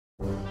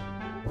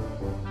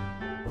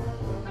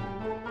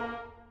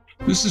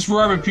This is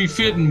Robert P.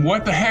 Fitton.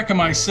 What the heck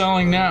am I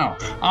selling now?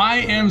 I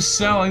am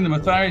selling the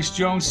Matthias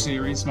Jones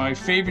series, my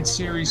favorite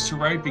series to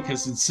write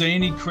because it's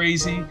zany,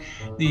 crazy.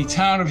 The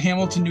town of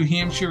Hamilton, New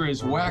Hampshire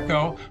is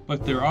wacko,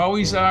 but there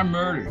always are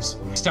murders.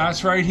 It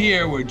starts right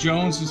here where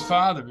Jones's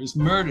father is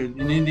murdered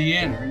in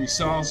Indiana and he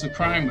solves the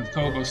crime with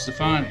Coco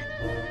Stefani.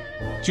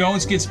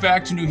 Jones gets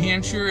back to New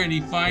Hampshire and he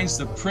finds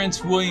the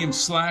Prince William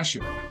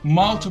slasher.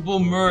 Multiple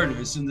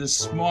murders in this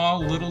small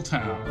little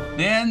town.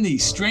 Then the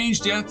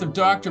strange death of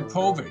Dr.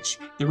 Povich.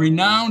 The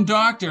renowned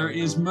doctor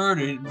is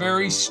murdered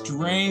very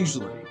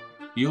strangely.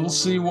 You'll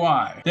see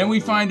why. Then we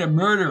find a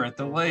murder at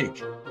the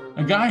lake.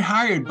 A guy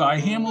hired by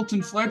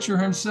Hamilton Fletcher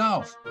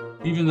himself,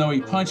 even though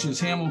he punches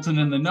Hamilton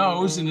in the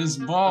nose and is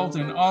involved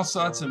in all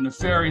sorts of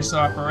nefarious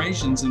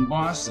operations in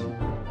Boston.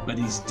 But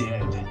he's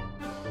dead.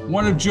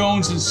 One of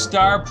Jones's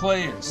star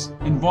players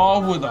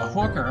involved with a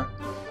hooker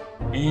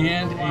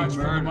and a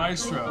murder.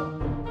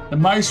 The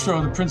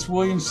maestro, the Prince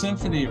William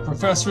Symphony, a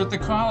professor at the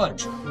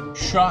college,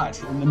 shot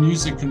in the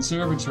music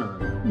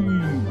conservatory.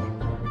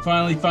 We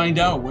finally find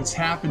out what's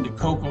happened to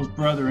Coco's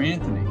brother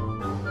Anthony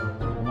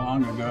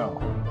long ago.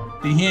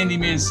 The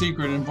handyman's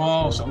secret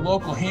involves a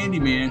local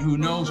handyman who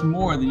knows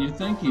more than you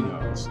think he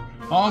knows.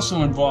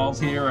 Also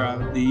involved here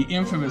are the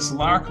infamous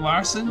Lark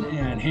Larson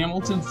and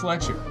Hamilton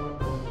Fletcher.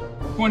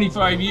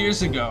 25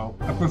 years ago,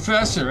 a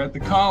professor at the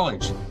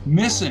college,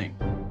 missing,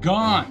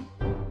 gone.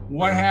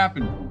 What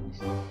happened?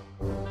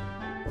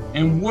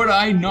 And would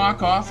I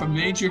knock off a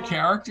major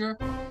character?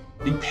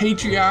 The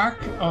patriarch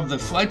of the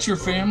Fletcher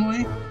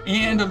family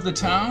and of the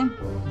town?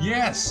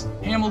 Yes,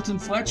 Hamilton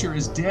Fletcher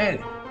is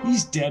dead.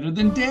 He's deader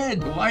than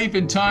dead. The life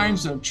and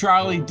times of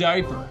Charlie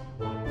Diaper,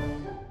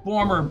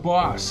 former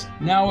boss,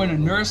 now in a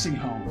nursing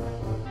home.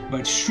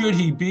 But should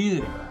he be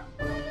there?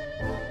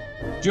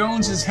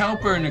 Jones's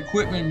helper and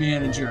equipment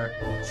manager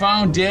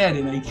found dead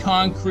in a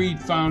concrete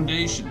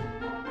foundation.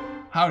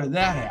 How did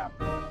that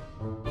happen?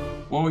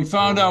 Well, we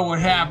found out what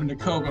happened to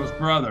Coco's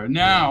brother.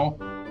 Now,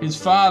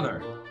 his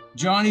father,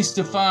 Johnny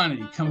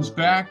Stefani, comes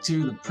back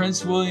to the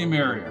Prince William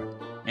area,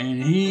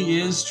 and he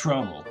is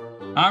trouble.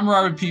 I'm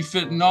Robert P.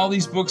 Fitton. All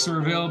these books are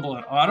available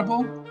at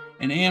Audible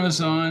and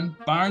Amazon,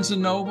 Barnes &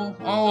 Noble,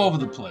 all over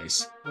the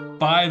place.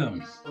 Buy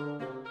them.